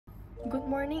Good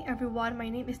morning everyone, my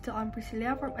name is Joan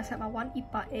Priscilia from SMA 1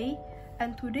 IPA A,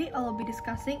 and today I will be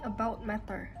discussing about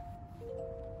matter.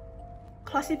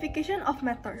 Classification of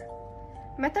matter.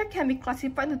 Matter can be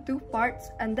classified into two parts,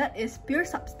 and that is pure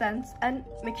substance and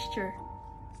mixture.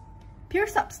 Pure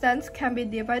substance can be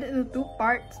divided into two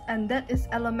parts, and that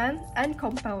is element and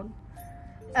compound.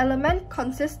 Element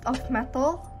consists of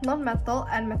metal, non-metal,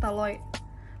 and metalloid.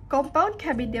 Compound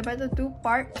can be divided into two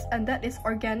parts, and that is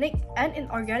organic and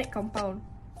inorganic compound.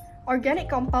 Organic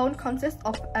compound consists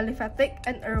of aliphatic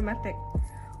and aromatic,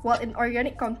 while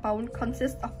inorganic compound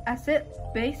consists of acid,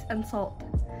 base, and salt.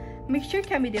 Mixture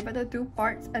can be divided into two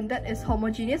parts, and that is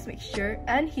homogeneous mixture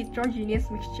and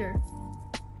heterogeneous mixture.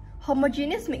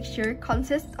 Homogeneous mixture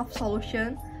consists of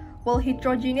solution, while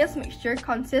heterogeneous mixture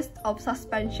consists of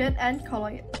suspension and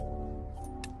colloid.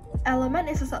 Element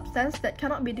is a substance that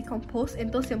cannot be decomposed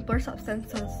into simpler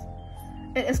substances.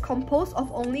 It is composed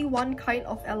of only one kind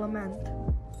of element.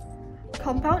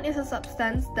 Compound is a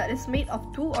substance that is made of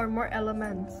two or more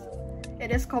elements. It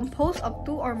is composed of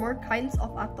two or more kinds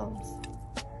of atoms.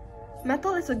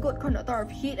 Metal is a good conductor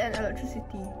of heat and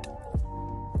electricity.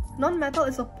 Non-metal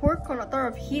is a poor conductor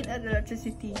of heat and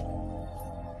electricity.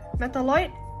 Metalloid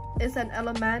is an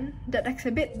element that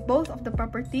exhibits both of the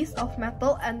properties of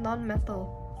metal and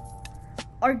non-metal.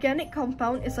 Organic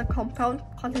compound is a compound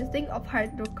consisting of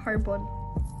hydrocarbon.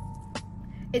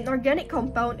 Inorganic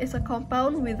compound is a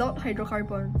compound without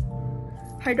hydrocarbon.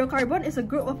 Hydrocarbon is a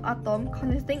group of atoms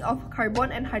consisting of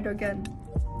carbon and hydrogen.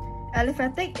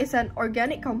 Aliphatic is an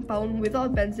organic compound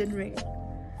without benzene ring.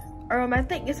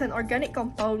 Aromatic is an organic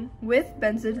compound with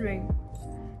benzene ring.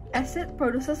 Acid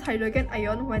produces hydrogen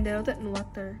ion when diluted in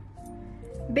water.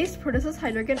 Base produces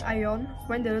hydrogen ion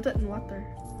when diluted in water.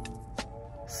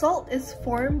 Salt is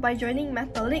formed by joining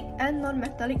metallic and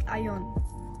non-metallic ion.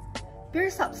 Pure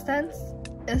substance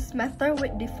is matter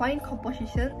with defined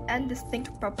composition and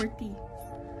distinct property.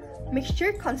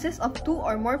 Mixture consists of two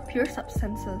or more pure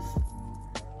substances.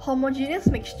 Homogeneous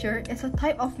mixture is a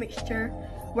type of mixture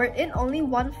wherein only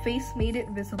one phase made it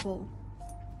visible.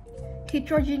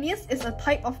 Heterogeneous is a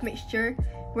type of mixture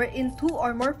wherein two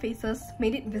or more phases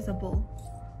made it visible.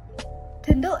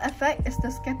 Tyndall effect is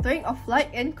the scattering of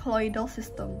light in colloidal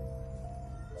system.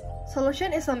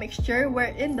 Solution is a mixture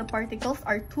wherein the particles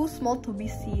are too small to be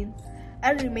seen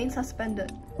and remain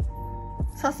suspended.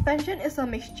 Suspension is a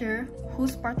mixture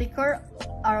whose particles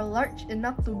are large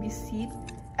enough to be seen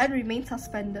and remain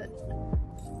suspended.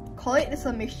 Colloid is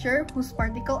a mixture whose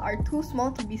particles are too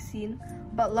small to be seen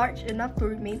but large enough to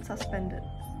remain suspended.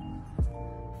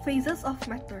 Phases of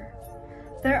matter.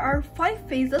 There are 5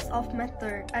 phases of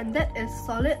matter, and that is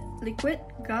solid, liquid,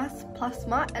 gas,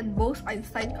 plasma, and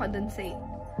Bose-Einstein condensate.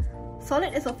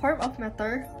 Solid is a form of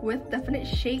matter with definite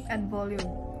shape and volume.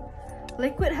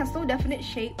 Liquid has no definite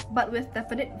shape but with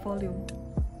definite volume.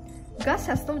 Gas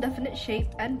has no definite shape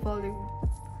and volume.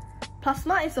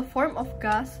 Plasma is a form of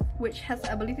gas which has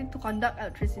the ability to conduct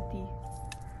electricity.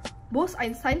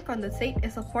 Bose-Einstein condensate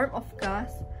is a form of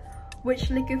gas which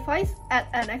liquefies at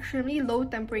an extremely low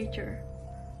temperature,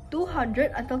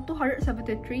 200 until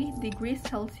 273 degrees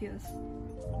Celsius.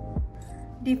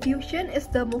 Diffusion is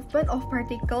the movement of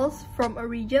particles from a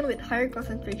region with higher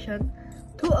concentration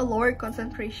to a lower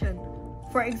concentration.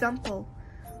 For example,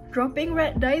 dropping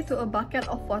red dye to a bucket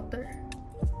of water.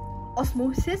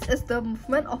 Osmosis is the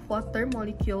movement of water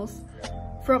molecules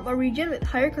from a region with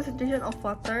higher concentration of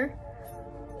water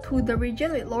to the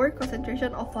region with lower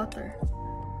concentration of water.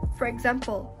 For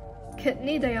example,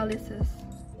 kidney dialysis.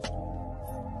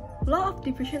 Law of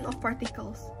diffusion of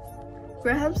particles.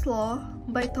 Graham's law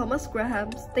by Thomas Graham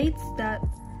states that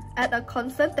at a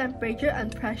constant temperature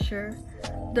and pressure,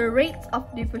 the rates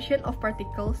of diffusion of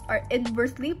particles are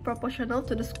inversely proportional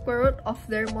to the square root of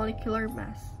their molecular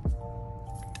mass.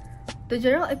 The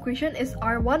general equation is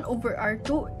R1 over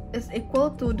R2 is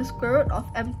equal to the square root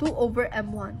of M2 over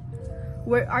M1,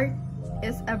 where R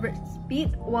is average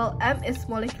speed while M is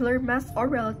molecular mass or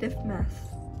relative mass.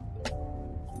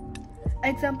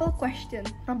 Example question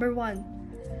number 1.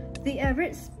 The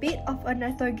average speed of a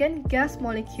nitrogen gas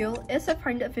molecule is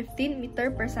 515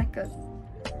 meters per second.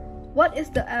 What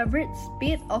is the average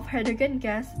speed of hydrogen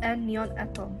gas and neon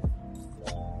atom?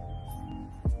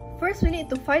 First, we need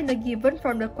to find the given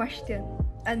from the question,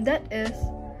 and that is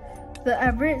the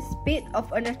average speed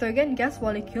of a nitrogen gas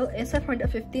molecule is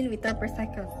 515 meters per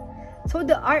second. So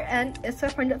the Rn is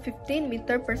 515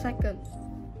 meters per second.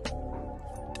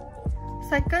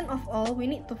 Second of all, we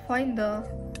need to find the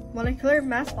molecular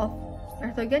mass of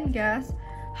nitrogen gas,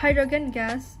 hydrogen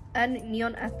gas, and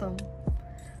neon atom.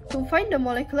 To find the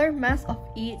molecular mass of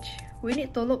each, we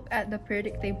need to look at the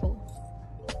periodic table.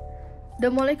 The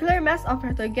molecular mass of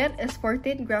nitrogen is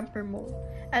 14 gram per mole.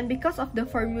 And because of the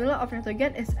formula of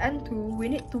nitrogen is N2, we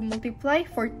need to multiply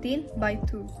 14 by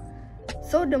 2.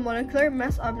 So the molecular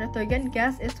mass of nitrogen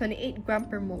gas is 28 gram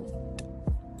per mole.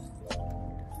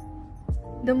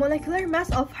 The molecular mass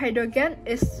of hydrogen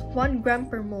is 1 gram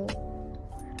per mole.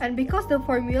 And because the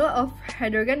formula of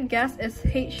hydrogen gas is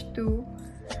H2,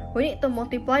 we need to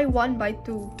multiply 1 by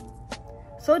 2.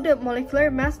 So the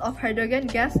molecular mass of hydrogen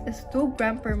gas is 2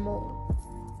 gram per mole.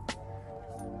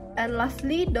 And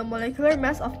lastly, the molecular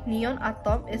mass of neon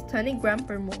atom is 20 gram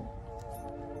per mole.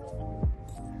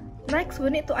 Next, we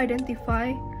need to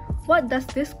identify what does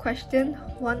this question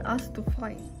want us to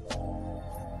find.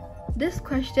 This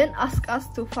question asks us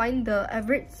to find the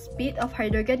average speed of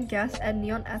hydrogen gas and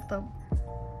neon atom.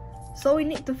 So we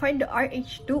need to find the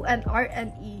RH2 and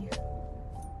RNE.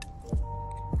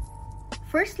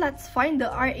 First, let's find the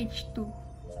RH2.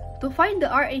 To find the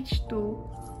RH2,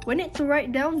 we need to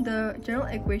write down the general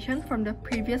equation from the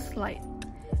previous slide.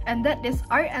 And that is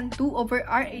Rn2 over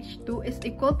RH2 is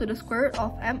equal to the square root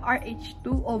of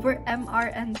mRH2 over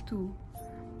mRn2.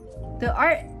 The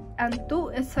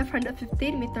Rn2 is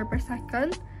 515 meter per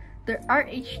second. The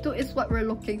RH2 is what we're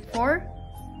looking for.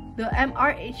 The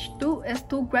mRH2 is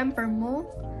 2 gram per mole.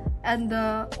 And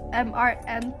the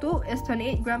mRn2 is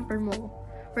 28 gram per mole.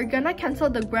 We're gonna cancel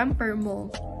the gram per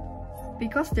mole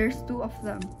because there's 2 of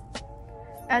them.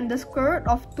 And the square root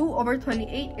of 2 over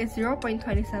 28 is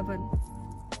 0.27.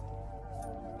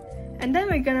 And then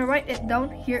we're gonna write it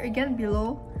down here again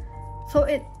below. So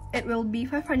it will be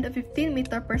 515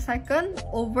 meter per second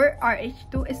over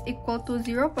RH2 is equal to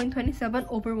 0.27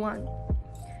 over 1.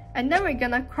 And then we're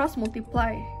gonna cross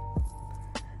multiply.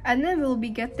 And then we'll be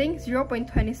getting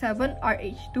 0.27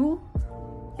 RH2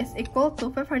 is equal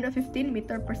to 515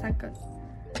 meter per second.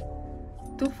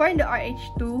 To find the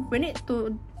RH2, we need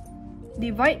to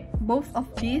divide both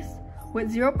of these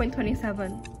with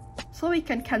 0.27. So we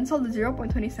can cancel the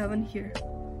 0.27 here.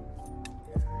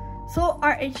 So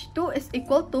RH2 is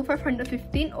equal to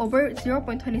 515 over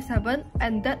 0.27,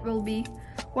 and that will be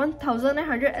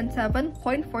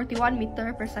 1907.41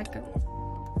 meter per second.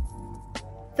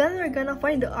 Then we're gonna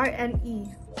find the RNE.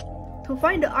 To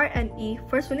find the RNE,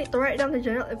 first we need to write down the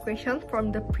general equation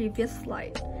from the previous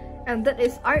slide. And that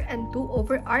is Rn2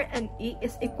 over Rne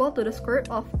is equal to the square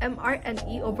root of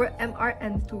mRne over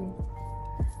mRn2.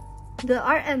 The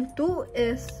Rn2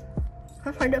 is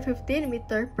 515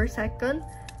 meter per second.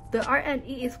 The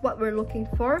Rne is what we're looking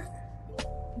for.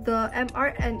 The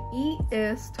mRne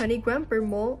is 20 gram per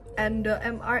mole and the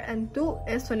mRn2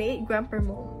 is 28 gram per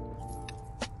mole.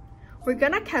 We're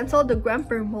gonna cancel the gram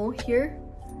per mole here.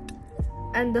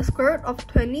 And the square root of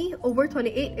 20 over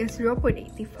 28 is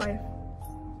 0.85.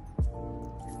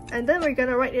 And then we're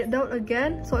gonna write it down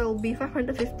again, so it will be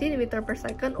 515 meter per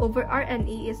second over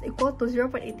Rne is equal to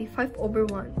 0.85 over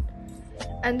 1.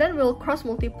 And then we'll cross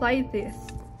multiply this.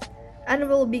 And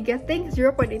we'll be getting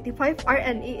 0.85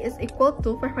 Rne is equal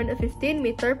to 515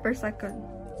 meter per second.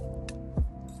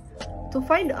 To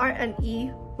find the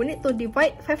Rne, we need to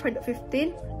divide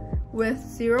 515 with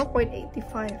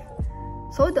 0.85.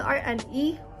 So the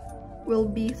Rne will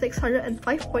be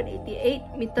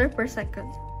 605.88 meter per second.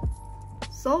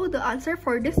 So the answer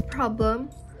for this problem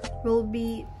will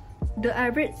be the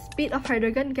average speed of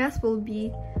hydrogen gas will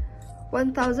be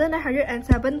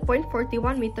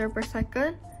 1907.41 meter per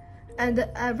second, and the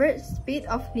average speed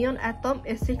of neon atom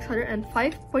is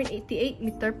 605.88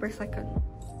 meter per second.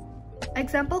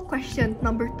 Example question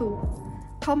number 2.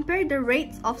 Compare the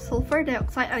rates of sulfur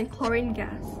dioxide and chlorine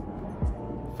gas.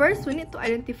 First, we need to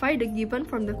identify the given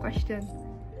from the question.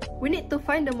 We need to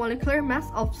find the molecular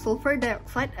mass of sulfur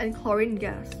dioxide and chlorine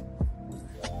gas.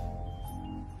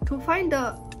 To find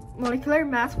the molecular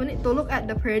mass, we need to look at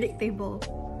the periodic table.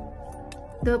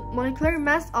 The molecular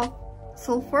mass of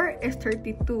sulfur is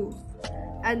 32,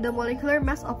 and the molecular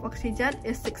mass of oxygen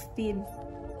is 16.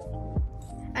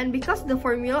 And because the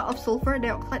formula of sulfur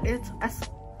dioxide is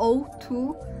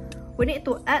SO2, we need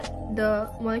to add the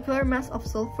molecular mass of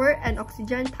sulfur and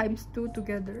oxygen times 2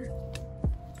 together.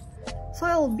 So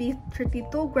it will be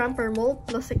 32 gram per mole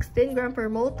plus 16 gram per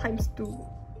mole times 2.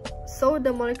 So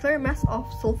the molecular mass of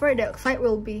sulfur dioxide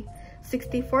will be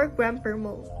 64 gram per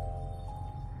mole.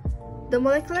 The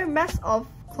molecular mass of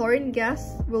chlorine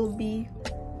gas will be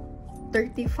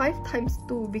 35 times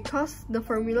 2 because the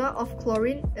formula of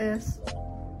chlorine is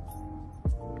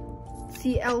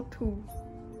Cl2.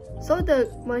 So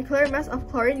the molecular mass of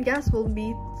chlorine gas will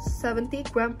be 70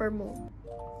 gram per mole.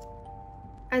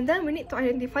 And then we need to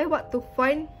identify what to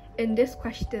find in this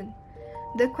question.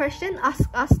 The question asks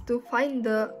us to find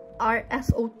the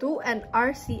RSO2 and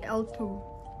RCl2.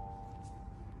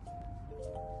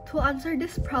 To answer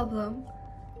this problem,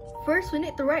 first we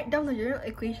need to write down the general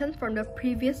equation from the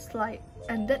previous slide,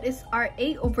 and that is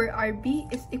RA over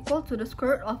RB is equal to the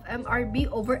square root of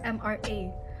MRB over MRA.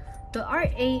 The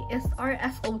RA is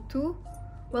RSO2,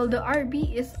 while the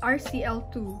RB is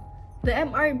RCl2. The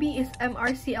MRB is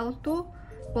MRCl2,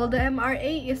 while the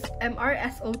MRA is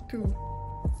MRSO2.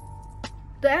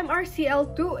 The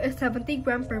MRCl2 is 70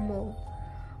 gram per mole,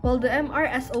 while the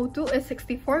MRSO2 is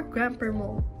 64 gram per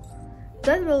mole.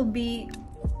 Then we'll be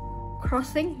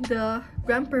crossing the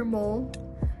gram per mole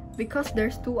because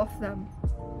there's two of them.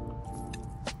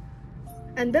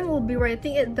 And then we'll be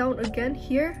writing it down again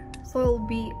here. So it'll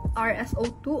be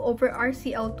RSO2 over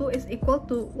RCl2 is equal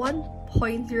to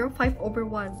 1.05 over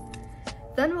 1.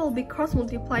 Then we'll be cross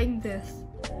multiplying this.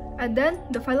 And then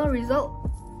the final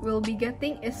result we'll be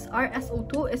getting is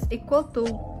RSO2 is equal to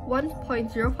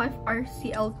 1.05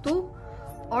 RCl2,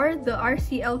 or the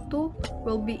RCl2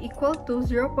 will be equal to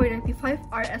 0.95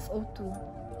 RSO2.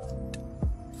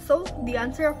 So the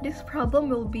answer of this problem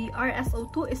will be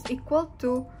RSO2 is equal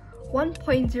to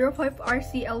 1.05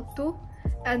 RCl2,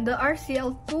 and the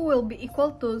RCl2 will be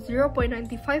equal to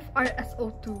 0.95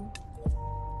 RSO2.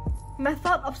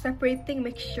 Method of separating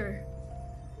mixture.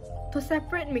 To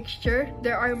separate mixture,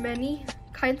 there are many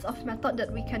kinds of method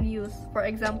that we can use. For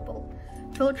example,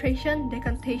 filtration,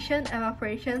 decantation,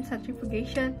 evaporation,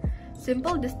 centrifugation,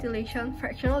 simple distillation,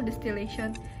 fractional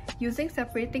distillation, using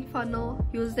separating funnel,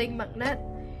 using magnet,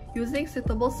 using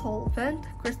suitable solvent,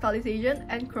 crystallization,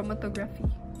 and chromatography.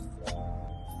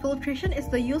 Filtration is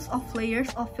the use of layers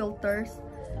of filters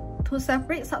to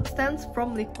separate substance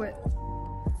from liquid.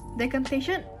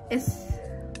 Decantation is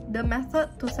the method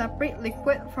to separate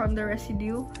liquid from the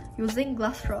residue using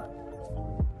glass rod.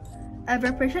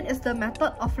 Evaporation is the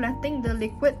method of letting the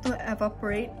liquid to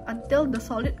evaporate until the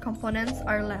solid components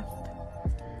are left.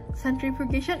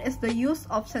 Centrifugation is the use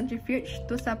of centrifuge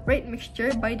to separate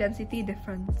mixture by density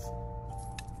difference.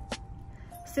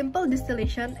 Simple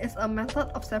distillation is a method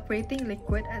of separating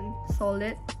liquid and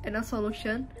solid in a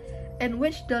solution in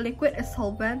which the liquid is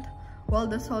solvent while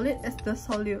the solid is the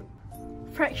solute.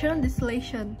 Fractional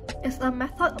distillation is a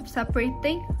method of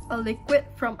separating a liquid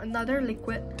from another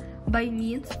liquid by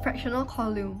means fractional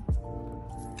column.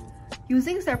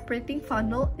 Using separating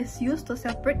funnel is used to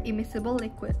separate immiscible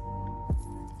liquid.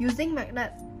 Using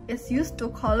magnet is used to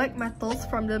collect metals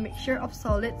from the mixture of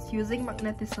solids using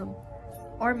magnetism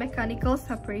or mechanical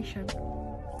separation.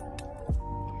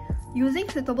 Using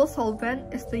suitable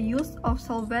solvent is the use of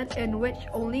solvent in which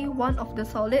only one of the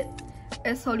solid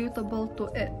is solutable to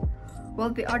it, while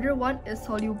the other one is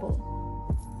soluble.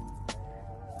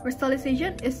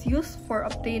 Crystallization is used for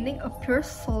obtaining a pure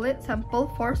solid sample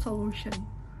for solution.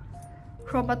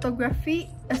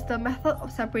 Chromatography is the method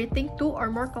of separating two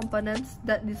or more components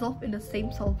that dissolve in the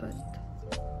same solvent.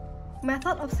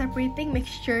 Method of separating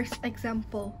mixtures.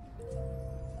 Example: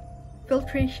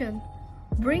 filtration.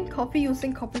 Brewing coffee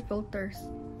using coffee filters.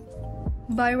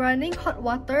 By running hot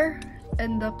water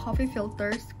in the coffee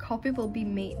filters, coffee will be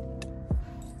made.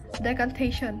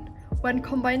 Decantation. When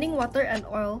combining water and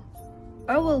oil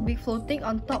will be floating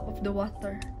on top of the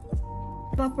water.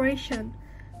 Evaporation.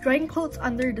 Drying clothes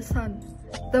under the sun.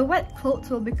 The wet clothes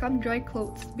will become dry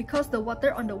clothes because the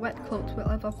water on the wet clothes will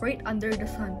evaporate under the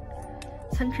sun.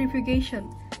 Centrifugation.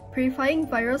 Purifying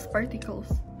various particles.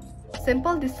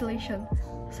 Simple distillation.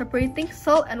 Separating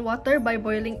salt and water by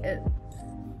boiling it.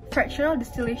 Fractional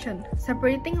distillation.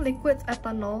 Separating liquids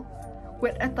ethanol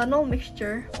with ethanol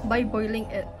mixture by boiling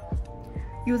it.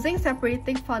 Using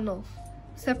separating funnels.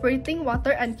 Separating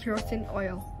water and kerosene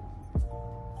oil.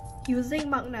 Using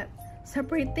magnet.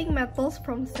 Separating metals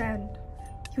from sand.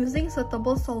 Using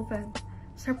suitable solvent.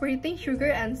 Separating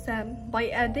sugar and sand by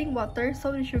adding water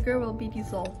so the sugar will be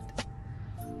dissolved.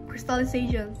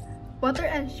 Crystallization. Water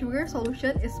and sugar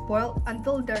solution is boiled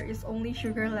until there is only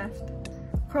sugar left.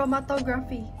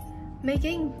 Chromatography.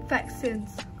 Making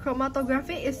vaccines.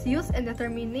 Chromatography is used in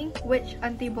determining which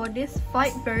antibodies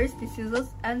fight various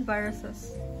diseases and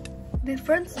viruses.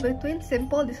 Difference between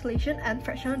simple distillation and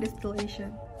fractional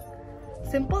distillation.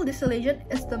 Simple distillation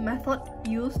is the method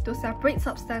used to separate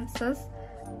substances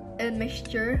in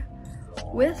mixture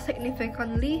with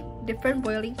significantly different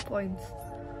boiling points,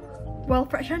 while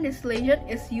fractional distillation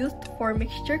is used for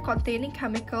mixture containing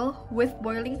chemical with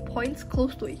boiling points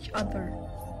close to each other.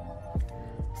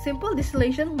 Simple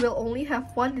distillation will only have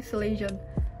one distillation,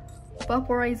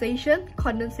 vaporization,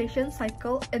 condensation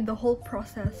cycle in the whole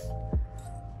process,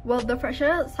 while the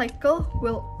fractional cycle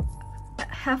will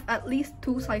have at least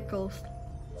two cycles.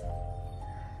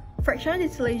 Fractional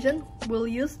distillation will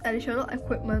use additional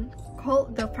equipment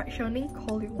called the fractioning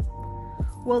column,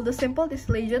 while the simple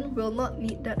distillation will not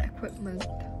need that equipment.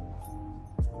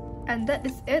 And that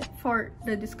is it for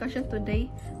the discussion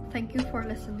today. Thank you for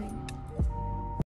listening.